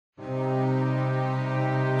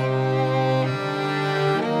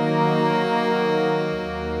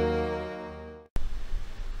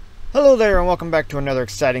Hello there and welcome back to another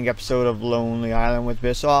exciting episode of Lonely Island with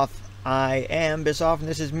Bissoff. I am Bissoff and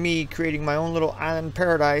this is me creating my own little island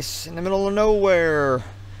paradise in the middle of nowhere.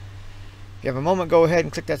 If you have a moment, go ahead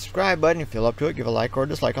and click that subscribe button. If you feel up to it, give a like or a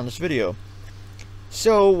dislike on this video.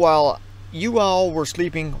 So while you all were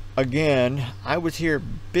sleeping again, I was here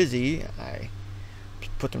busy. I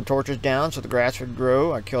put some torches down so the grass would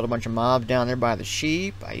grow. I killed a bunch of mobs down there by the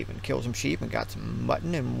sheep. I even killed some sheep and got some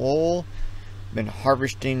mutton and wool. Been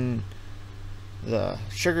harvesting the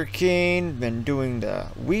sugar cane, been doing the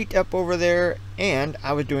wheat up over there, and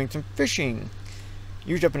I was doing some fishing.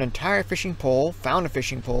 Used up an entire fishing pole, found a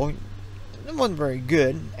fishing pole. It wasn't very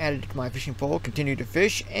good. Added it to my fishing pole, continued to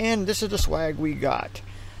fish, and this is the swag we got.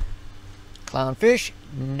 Clownfish,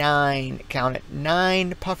 9, count it,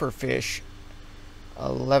 9 puffer fish,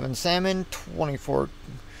 11 salmon, 24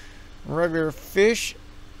 regular fish,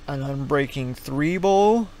 an unbreaking 3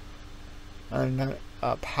 bow,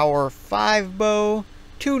 a power 5 bow,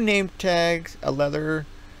 2 name tags, a leather,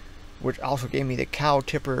 which also gave me the cow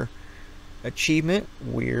tipper achievement,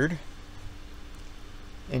 weird,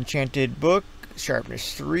 enchanted book,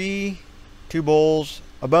 sharpness 3, 2 bowls,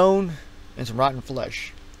 a bone, and some rotten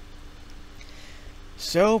flesh.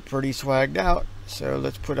 So pretty swagged out. So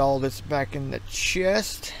let's put all this back in the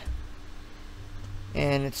chest.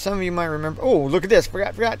 And some of you might remember, oh look at this,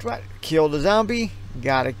 forgot, killed a zombie,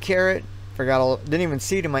 got a carrot. Didn't even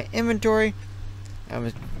see it in my inventory. I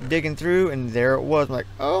was digging through and there it was. I'm like,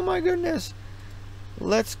 oh my goodness,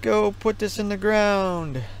 let's go put this in the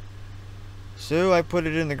ground. So I put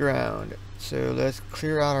it in the ground. So let's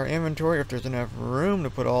clear out our inventory if there's enough room to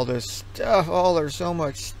put all this stuff. Oh, there's so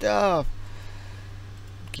much stuff.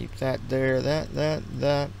 Keep that there,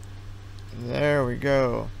 that. There we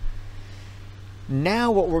go. Now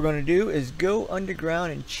what we're going to do is go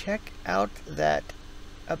underground and check out that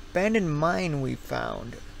abandoned mine we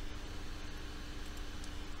found.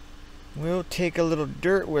 We'll take a little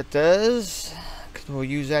dirt with us because we'll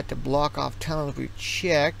use that to block off tunnels we've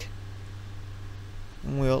checked.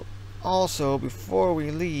 And we'll also, before we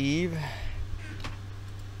leave,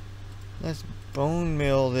 let's bone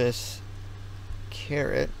meal this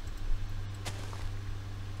carrot.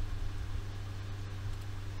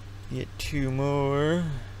 Get 2 more.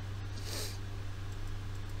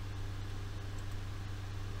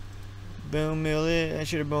 Bone mill it. I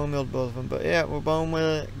should have bone milled both of them, but yeah, we'll bone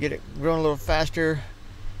mill it, get it growing a little faster,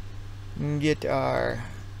 and get our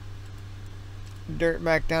dirt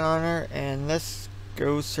back down on her, and let's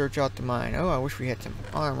go search out the mine. Oh, I wish we had some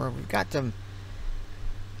armor. We've got some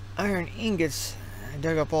iron ingots. I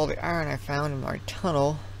dug up all the iron I found in our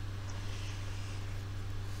tunnel.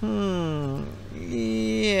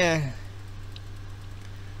 Yeah.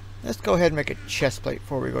 Let's go ahead and make a chest plate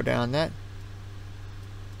before we go down. That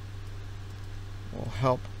will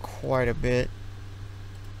help quite a bit.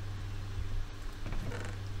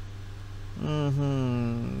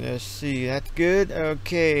 Let's see, that's good.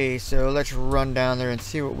 Okay, so let's run down there and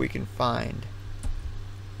see what we can find.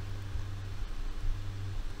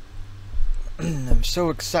 I'm so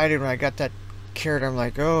excited when I got that carrot. I'm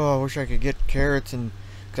like, oh, I wish I could get carrots, and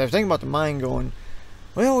because I was thinking about the mine, going,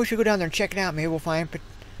 well, we should go down there and check it out. Maybe we'll find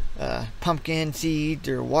pumpkin seeds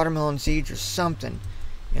or watermelon seeds or something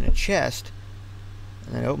in a chest.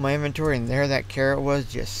 And I opened my inventory and there that carrot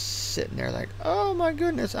was, just sitting there like, oh my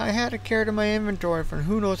goodness, I had a carrot in my inventory for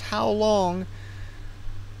who knows how long.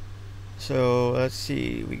 So let's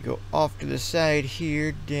see, we go off to the side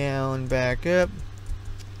here, down, back up.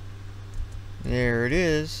 There it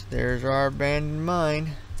is. There's our abandoned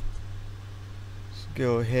mine. Let's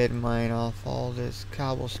go ahead and mine off all this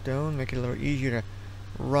cobblestone, make it a little easier to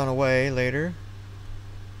run away later.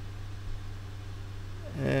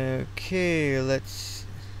 Okay, let's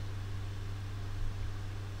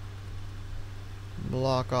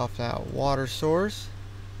block off that water source.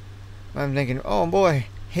 I'm thinking, oh boy,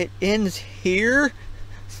 it ends here?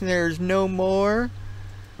 There's no more?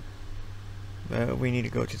 But we need to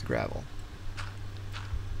go to the gravel.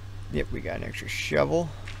 Yep, we got an extra shovel.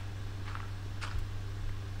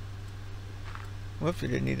 Whoops, we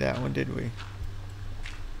didn't need that one, did we?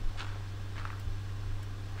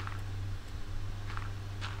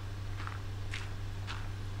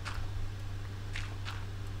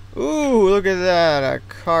 Ooh, look at that, a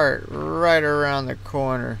cart right around the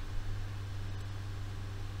corner.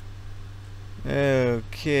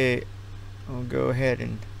 Okay, I'll go ahead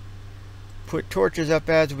and put torches up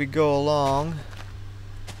as we go along.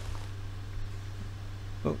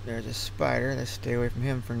 Oh, there's a spider. Let's stay away from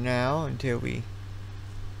him for now until we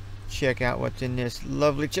check out what's in this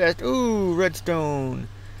lovely chest. Ooh, redstone.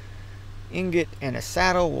 Ingot and a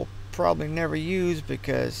saddle. We'll probably never use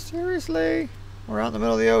because, seriously, we're out in the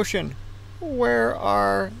middle of the ocean. Where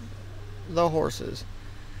are the horses?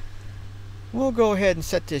 We'll go ahead and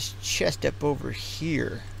set this chest up over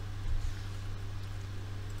here.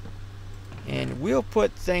 And we'll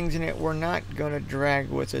put things in it we're not going to drag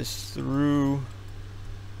with us through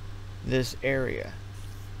this area.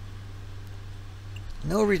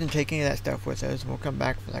 No reason to take any of that stuff with us. We'll come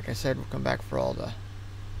back, like I said, we'll come back for all the...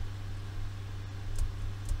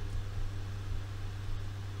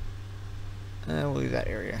 we'll leave that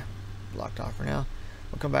area blocked off for now.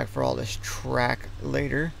 We'll come back for all this track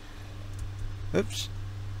later. Oops,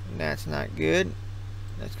 that's not good.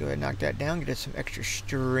 Let's go ahead and knock that down, get us some extra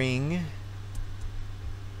string.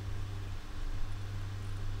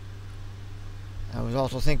 I was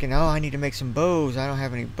also thinking, oh, I need to make some bows. I don't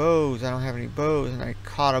have any bows. And I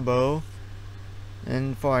caught a bow.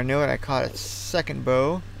 And before I knew it, I caught a second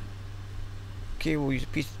bow. Okay, we'll use a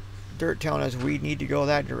piece of dirt telling us we need to go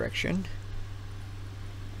that direction.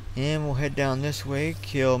 And we'll head down this way,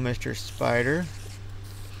 kill Mr. Spider.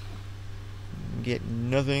 Get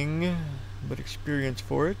nothing but experience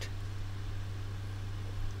for it.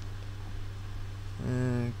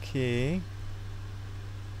 Okay.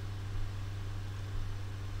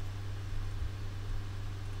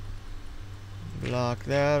 Block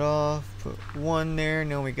that off, put one there.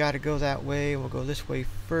 No, we gotta go that way. We'll go this way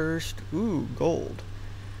first. Ooh, gold.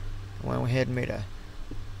 I went ahead and made a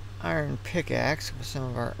iron pickaxe with some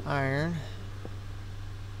of our iron.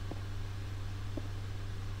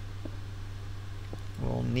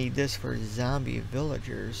 We'll need this for zombie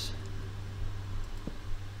villagers.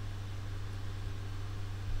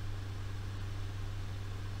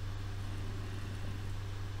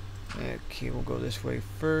 Okay, we'll go this way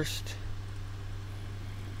first.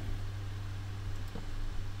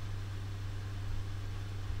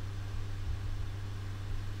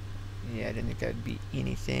 Yeah, I didn't think that'd be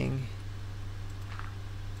anything.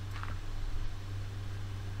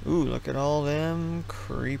 Ooh, look at all them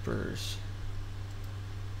creepers.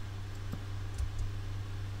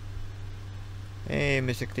 Hey,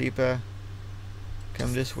 Mr. Creeper.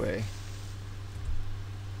 Come this way.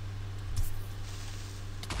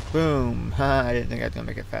 Boom. Ha, I didn't think I was going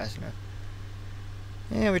to make it fast enough.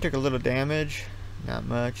 Yeah, we took a little damage. Not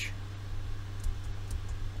much.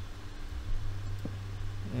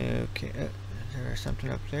 Okay, there's something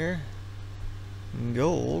up there.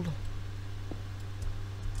 Gold.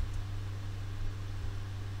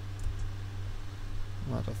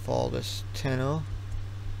 I'm about to fall this tunnel.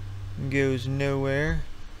 Goes nowhere.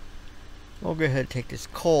 We'll go ahead and take this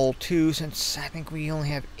coal too, since I think we only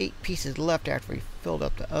have 8 pieces left after we filled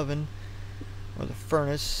up the oven or the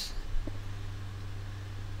furnace.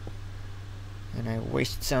 And I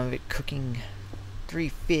wasted some of it cooking 3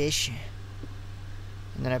 fish.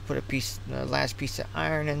 And then I put the last piece of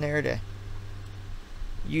iron in there to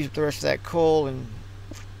use up the rest of that coal and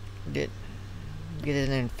get it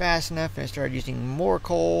in fast enough. And I started using more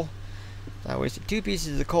coal. So I wasted 2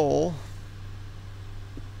 pieces of coal.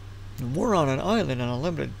 And we're on an island on a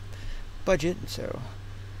limited budget, so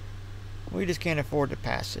we just can't afford to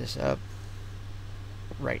pass this up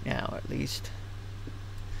right now, at least.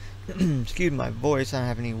 Excuse my voice. I don't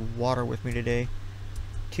have any water with me today.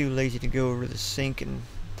 Too lazy to go over to the sink and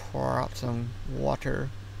pour out some water.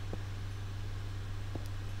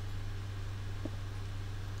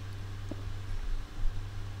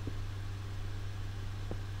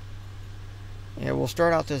 Yeah, we'll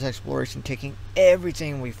start out this exploration taking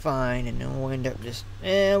everything we find, and then we'll end up just,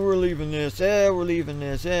 we're leaving this, we're leaving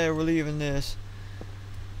this, we're leaving this.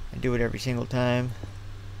 I do it every single time.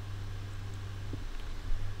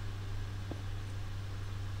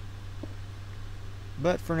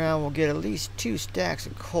 But for now, we'll get at least 2 stacks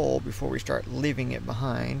of coal before we start leaving it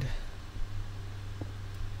behind.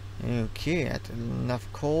 Okay, that's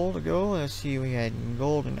enough coal to go. Let's see, we had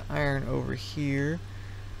gold and iron over here.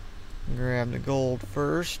 Grab the gold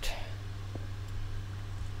first.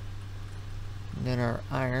 And then our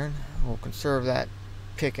iron. We'll conserve that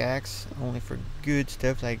pickaxe only for good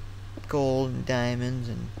stuff like gold and diamonds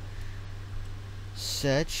and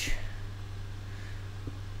such.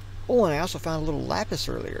 Oh, and I also found a little lapis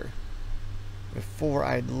earlier. Before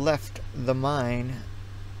I left the mine,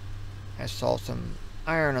 I saw some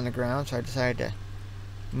iron on the ground, so I decided to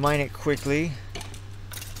mine it quickly.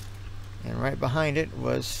 And right behind it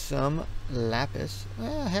was some lapis.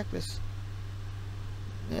 Well, heck, this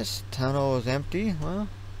tunnel is empty. Well,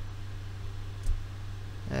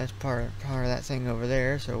 that's part of that thing over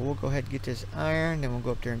there. So we'll go ahead and get this iron, then we'll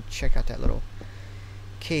go up there and check out that little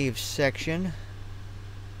cave section.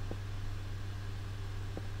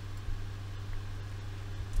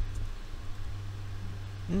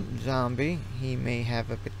 Zombie. He may have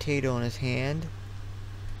a potato in his hand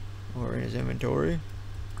or in his inventory.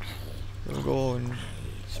 We'll go and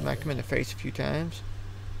smack him in the face a few times.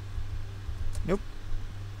 Nope.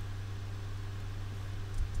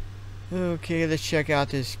 Okay, let's check out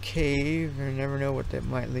this cave. I never know what that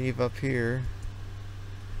might leave up here.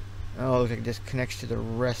 Oh, looks like it just connects to the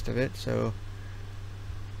rest of it, so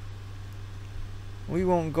we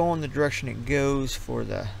won't go in the direction it goes for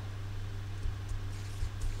the...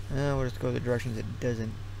 we'll just go the directions it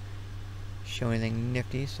doesn't show anything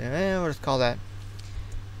nifty, so we'll just call that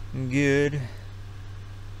good.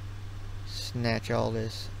 Snatch all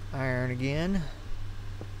this iron again.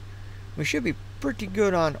 We should be pretty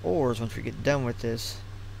good on ores once we get done with this.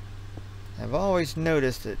 I've always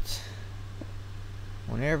noticed that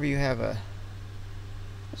whenever you have a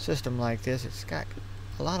system like this, it's got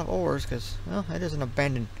a lot of ores because, well, it is an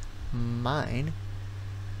abandoned mine.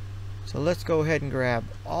 So let's go ahead and grab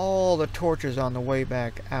all the torches on the way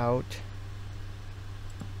back out.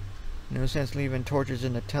 No sense leaving torches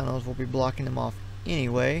in the tunnels. We'll be blocking them off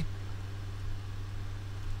anyway.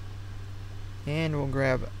 And we'll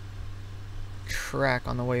grab track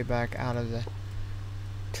on the way back out of the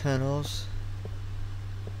tunnels.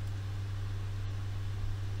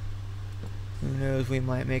 Who knows, we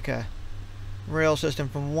might make a rail system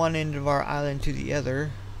from one end of our island to the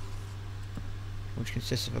other, which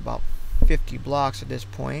consists of about 50 blocks at this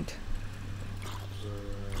point.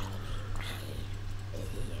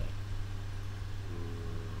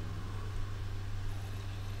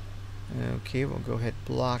 Okay, we'll go ahead and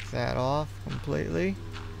block that off completely.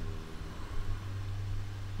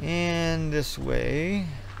 And this way.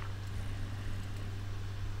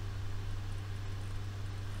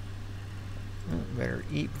 Better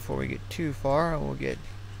eat before we get too far, or we'll get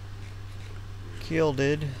killed.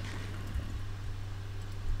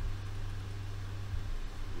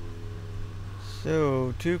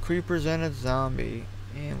 So, 2 creepers and a zombie,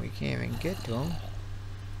 and we can't even get to them.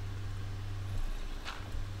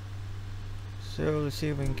 So let's see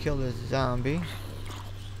if we can kill this zombie.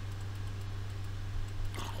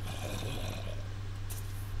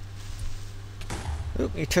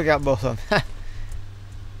 Oop, he took out both of them.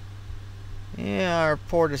 Yeah, our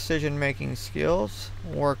poor decision making skills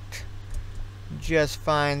worked just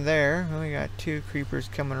fine there. We got 2 creepers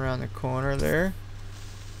coming around the corner there.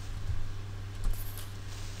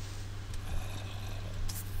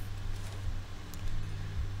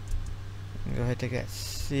 Go ahead and take that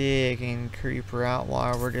second creeper out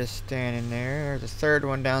while we're just standing there. There's a third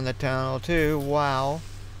one down the tunnel too. Wow.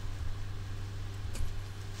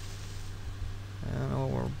 I don't know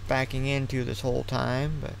what we're backing into this whole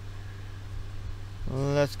time, but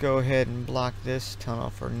let's go ahead and block this tunnel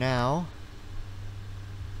for now.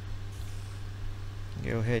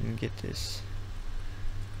 Go ahead and get this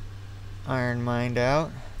iron mined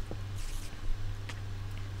out.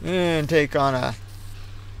 And take on a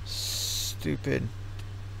stupid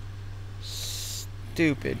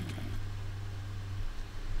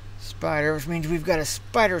spider, which means we've got a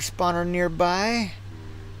spider spawner nearby.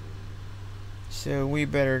 So we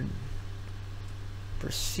better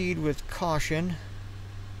proceed with caution.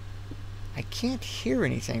 I can't hear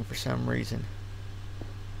anything for some reason.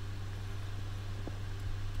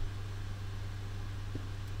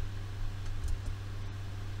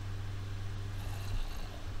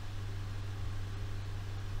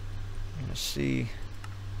 Let's see.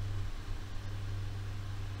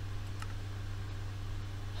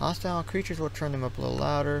 Hostile creatures, will turn them up a little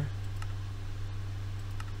louder.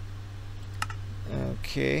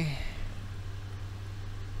 Okay.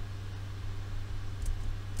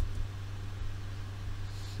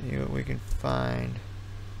 See what we can find.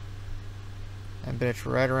 I bet it's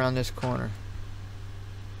right around this corner.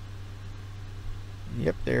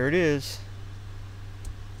 Yep, there it is.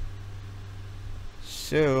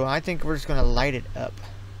 So I think we're just going to light it up.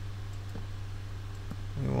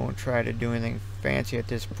 We won't try to do anything fancy at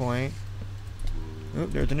this point. Oh,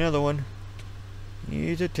 there's another one.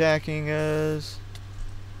 He's attacking us.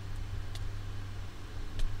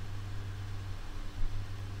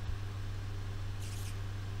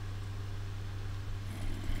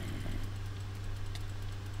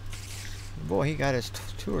 Boy, he got us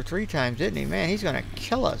 2 or 3 times, didn't he? Man, he's gonna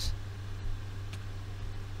kill us.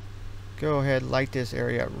 Go ahead, light this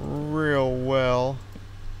area up real well.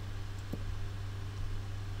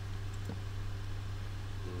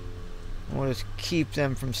 We'll just keep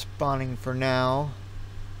them from spawning for now.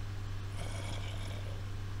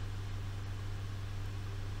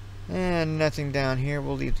 And nothing down here.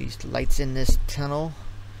 We'll leave these lights in this tunnel.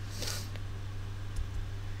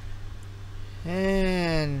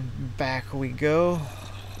 And back we go.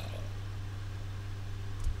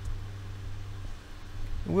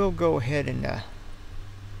 we'll go ahead and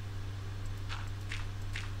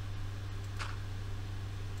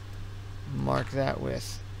mark that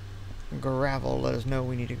with gravel. Let us know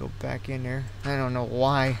we need to go back in there. I don't know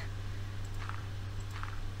why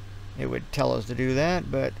it would tell us to do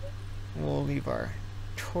that, but we'll leave our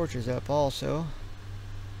torches up also.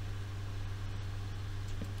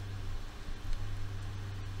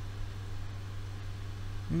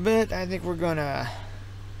 But I think we're gonna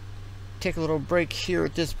take a little break here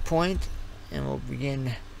at this point, and we'll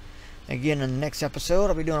begin again in the next episode.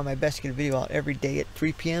 I'll be doing my best to get a video out every day at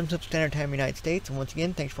 3 p.m. Central Standard Time, United States. And once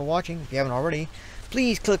again, thanks for watching. If you haven't already,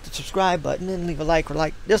 please click the subscribe button and leave a like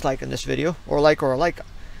or dislike on this video, or a like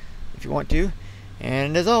if you want to.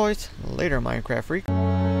 And as always, later, Minecraft Freak.